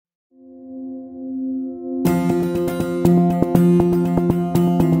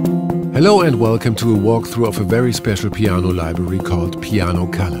Hello and welcome to a walkthrough of a very special piano library called Piano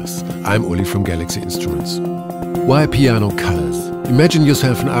Colors. I'm Uli from Galaxy Instruments. Why piano colors? Imagine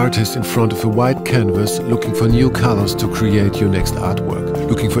yourself an artist in front of a white canvas looking for new colors to create your next artwork,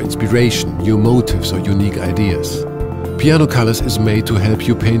 looking for inspiration, new motifs or unique ideas. Piano Colors is made to help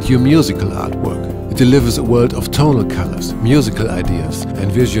you paint your musical artwork. It delivers a world of tonal colors, musical ideas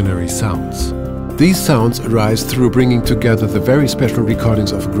and visionary sounds. These sounds arise through bringing together the very special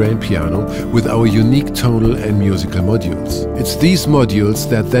recordings of a grand piano with our unique tonal and musical modules. It's these modules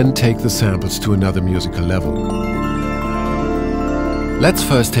that then take the samples to another musical level. Let's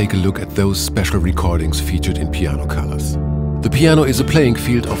first take a look at those special recordings featured in Piano Colors. The piano is a playing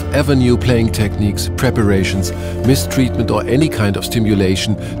field of ever-new playing techniques, preparations, mistreatment or any kind of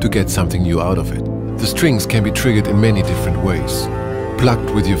stimulation to get something new out of it. The strings can be triggered in many different ways.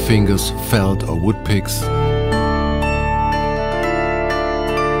 Plucked with your fingers, felt or wood picks.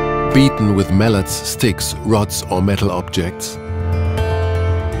 Beaten with mallets, sticks, rods or metal objects.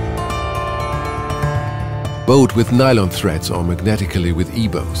 Bowed with nylon threads or magnetically with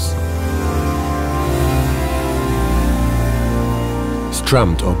e-bows.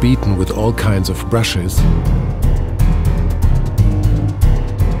 Strummed or beaten with all kinds of brushes.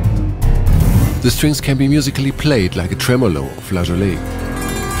 The strings can be musically played like a tremolo or flageolet.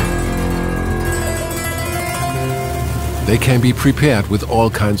 They can be prepared with all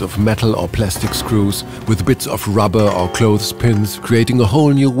kinds of metal or plastic screws, with bits of rubber or clothespins, creating a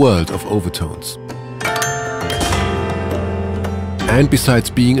whole new world of overtones. And besides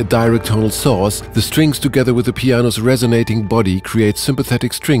being a direct tonal source, the strings together with the piano's resonating body create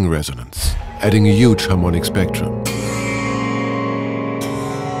sympathetic string resonance, adding a huge harmonic spectrum.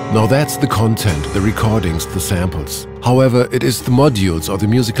 Now that's the content, the recordings, the samples. However, it is the modules or the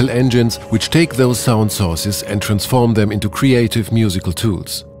musical engines which take those sound sources and transform them into creative musical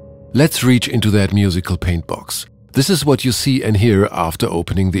tools. Let's reach into that musical paint box. This is what you see and hear after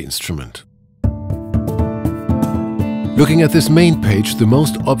opening the instrument. Looking at this main page, the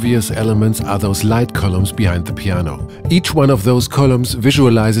most obvious elements are those light columns behind the piano. Each one of those columns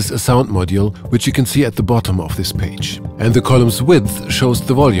visualizes a sound module, which you can see at the bottom of this page. And the column's width shows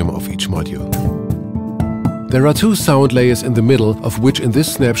the volume of each module. There are two sound layers in the middle, of which in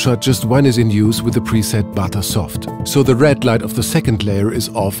this snapshot just one is in use with the preset Butter Soft. So the red light of the second layer is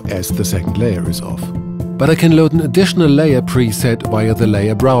off as the second layer is off. But I can load an additional layer preset via the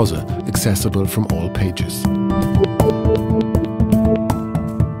layer browser, accessible from all pages.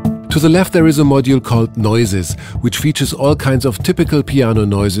 To the left there is a module called Noises, which features all kinds of typical piano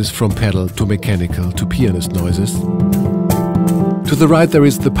noises from pedal to mechanical to pianist noises. To the right there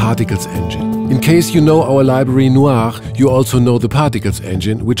is the Particles engine. In case you know our library NOIRE, you also know the Particles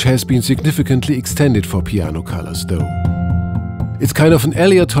engine, which has been significantly extended for Piano Colors though. It's kind of an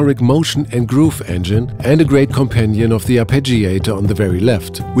aleatoric motion and groove engine and a great companion of the arpeggiator on the very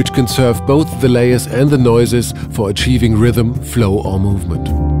left, which can serve both the layers and the noises for achieving rhythm, flow or movement.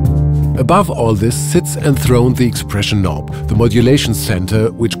 Above all this sits enthroned the expression knob, the modulation center,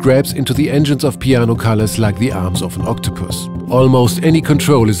 which grabs into the engines of Piano Colors like the arms of an octopus. Almost any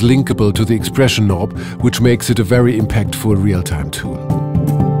control is linkable to the expression knob, which makes it a very impactful real-time tool.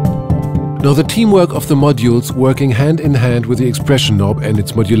 Now the teamwork of the modules working hand in hand with the expression knob and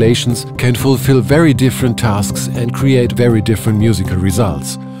its modulations can fulfill very different tasks and create very different musical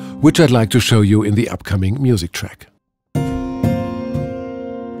results, which I'd like to show you in the upcoming music track.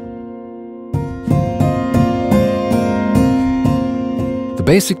 The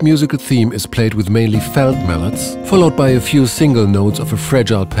basic musical theme is played with mainly felt mallets, followed by a few single notes of a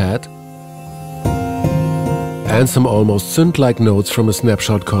fragile pad, and some almost synth-like notes from a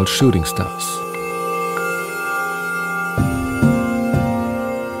snapshot called Shooting Stars.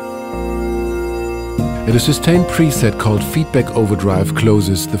 And a sustained preset called Feedback Overdrive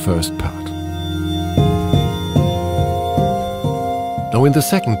closes the first part. Now in the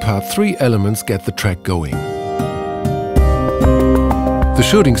second part, three elements get the track going. The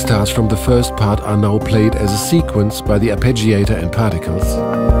shooting stars from the first part are now played as a sequence by the arpeggiator and particles,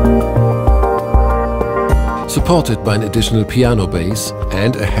 supported by an additional piano bass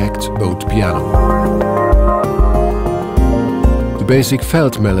and a hacked bowed piano. The basic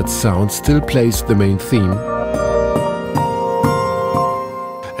felt mallet sound still plays the main theme,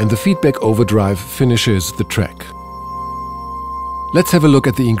 and the feedback overdrive finishes the track. Let's have a look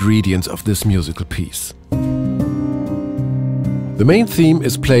at the ingredients of this musical piece. The main theme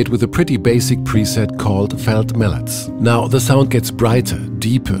is played with a pretty basic preset called Felt Mallets. Now the sound gets brighter,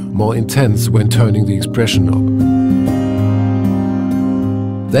 deeper, more intense when turning the expression knob.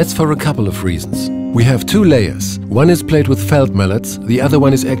 That's for a couple of reasons. We have two layers. One is played with felt mallets, the other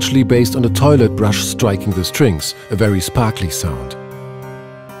one is actually based on a toilet brush striking the strings, a very sparkly sound.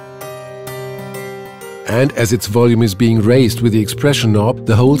 And as its volume is being raised with the expression knob,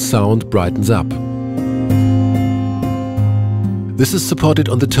 the whole sound brightens up. This is supported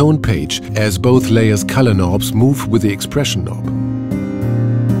on the tone page, as both layers' color knobs move with the expression knob.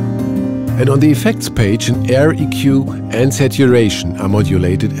 And on the effects page, an air EQ and saturation are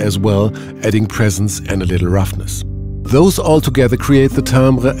modulated as well, adding presence and a little roughness. Those all together create the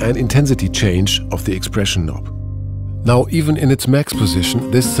timbre and intensity change of the expression knob. Now, even in its max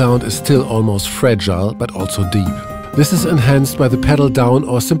position, this sound is still almost fragile, but also deep. This is enhanced by the pedal down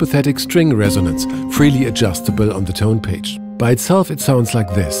or sympathetic string resonance, freely adjustable on the tone page. By itself, it sounds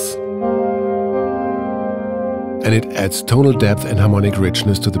like this. And it adds tonal depth and harmonic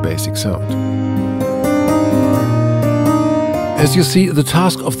richness to the basic sound. As you see, the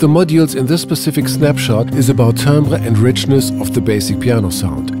task of the modules in this specific snapshot is about timbre and richness of the basic piano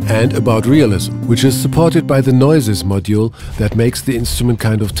sound, and about realism, which is supported by the noises module that makes the instrument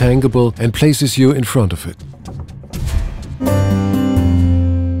kind of tangible and places you in front of it.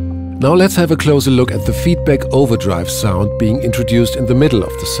 Now let's have a closer look at the feedback overdrive sound being introduced in the middle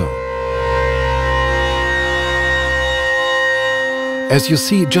of the song. As you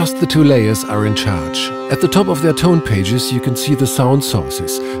see, just the two layers are in charge. At the top of their tone pages you can see the sound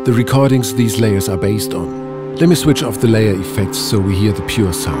sources, the recordings these layers are based on. Let me switch off the layer effects so we hear the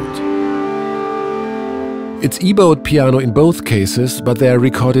pure sound. It's E-bowed piano in both cases, but they are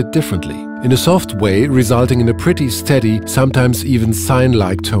recorded differently. In a soft way, resulting in a pretty steady, sometimes even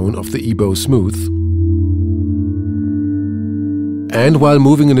sine-like tone of the E-bow smooth. And while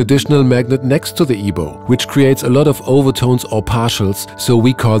moving an additional magnet next to the E-bow, which creates a lot of overtones or partials, so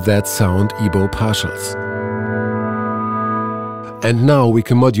we call that sound E-bow partials. And now we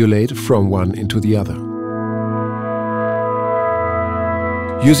can modulate from one into the other.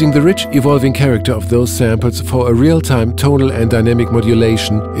 Using the rich, evolving character of those samples for a real-time tonal and dynamic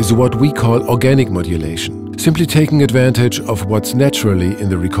modulation is what we call organic modulation, simply taking advantage of what's naturally in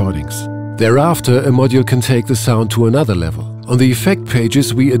the recordings. Thereafter, a module can take the sound to another level. On the effect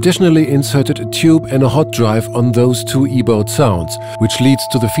pages, we additionally inserted a tube and a hot drive on those two E-bowed sounds, which leads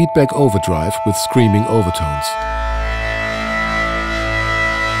to the feedback overdrive with screaming overtones.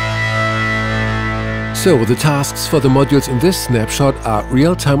 So, the tasks for the modules in this snapshot are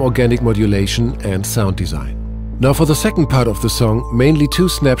real-time organic modulation and sound design. Now for the second part of the song, mainly two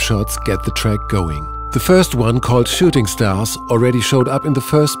snapshots get the track going. The first one, called Shooting Stars, already showed up in the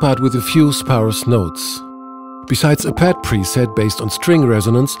first part with a few sparse notes. Besides a pad preset based on string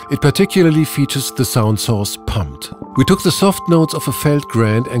resonance, it particularly features the sound source pumped. We took the soft notes of a felt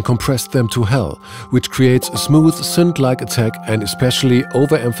grand and compressed them to hell, which creates a smooth synth-like attack and especially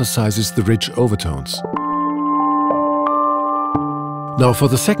overemphasizes the rich overtones. Now for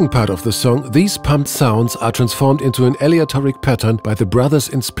the second part of the song, these pumped sounds are transformed into an aleatoric pattern by the brothers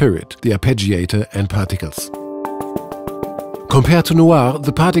in spirit, the arpeggiator and particles. Compared to NOIRE,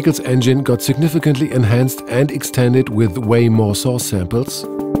 the Particles engine got significantly enhanced and extended with way more source samples,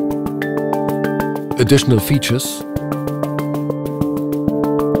 additional features,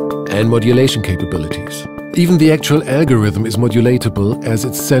 and modulation capabilities. Even the actual algorithm is modulatable as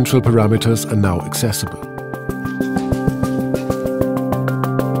its central parameters are now accessible.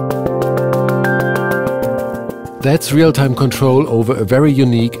 That's real-time control over a very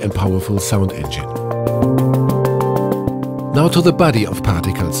unique and powerful sound engine. Now to the body of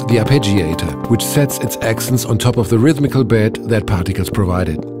Particles, the arpeggiator, which sets its accents on top of the rhythmical bed that Particles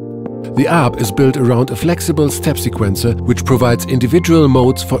provided. The ARP is built around a flexible step sequencer which provides individual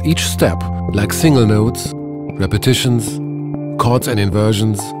modes for each step, like single notes, repetitions, chords and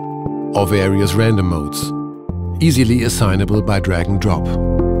inversions, or various random modes, easily assignable by drag and drop.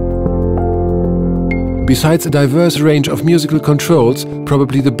 Besides a diverse range of musical controls,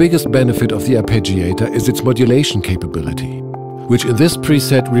 probably the biggest benefit of the arpeggiator is its modulation capability, which in this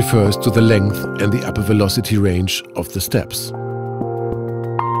preset refers to the length and the upper velocity range of the steps.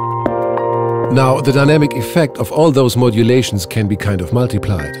 Now, the dynamic effect of all those modulations can be kind of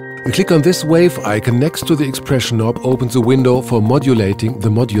multiplied. A click on this wave icon next to the expression knob opens a window for modulating the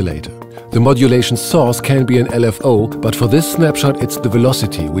modulator. The modulation source can be an LFO, but for this snapshot it's the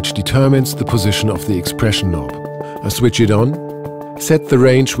velocity which determines the position of the expression knob. I switch it on, set the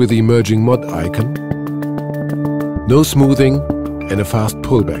range with the emerging mod icon, no smoothing and a fast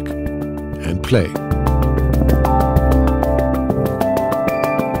pullback, and play.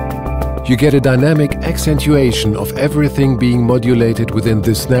 You get a dynamic accentuation of everything being modulated within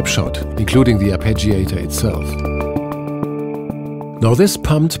this snapshot, including the arpeggiator itself. Now this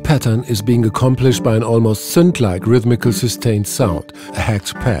pumped pattern is being accomplished by an almost synth-like rhythmical sustained sound, a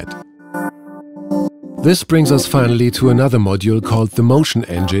hacked pad. This brings us finally to another module called the motion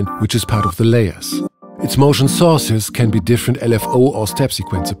engine, which is part of the layers. Its motion sources can be different LFO or step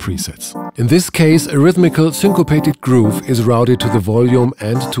sequencer presets. In this case, a rhythmical syncopated groove is routed to the volume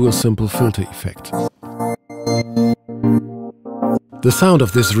and to a simple filter effect. The sound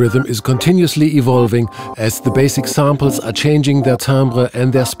of this rhythm is continuously evolving as the basic samples are changing their timbre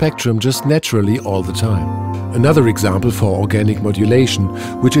and their spectrum just naturally all the time. Another example for organic modulation,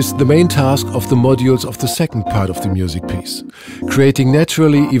 which is the main task of the modules of the second part of the music piece, creating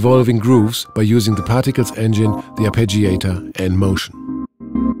naturally evolving grooves by using the particles engine, the arpeggiator and motion.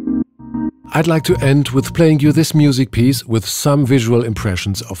 I'd like to end with playing you this music piece with some visual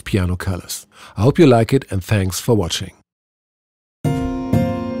impressions of piano colors. I hope you like it and thanks for watching.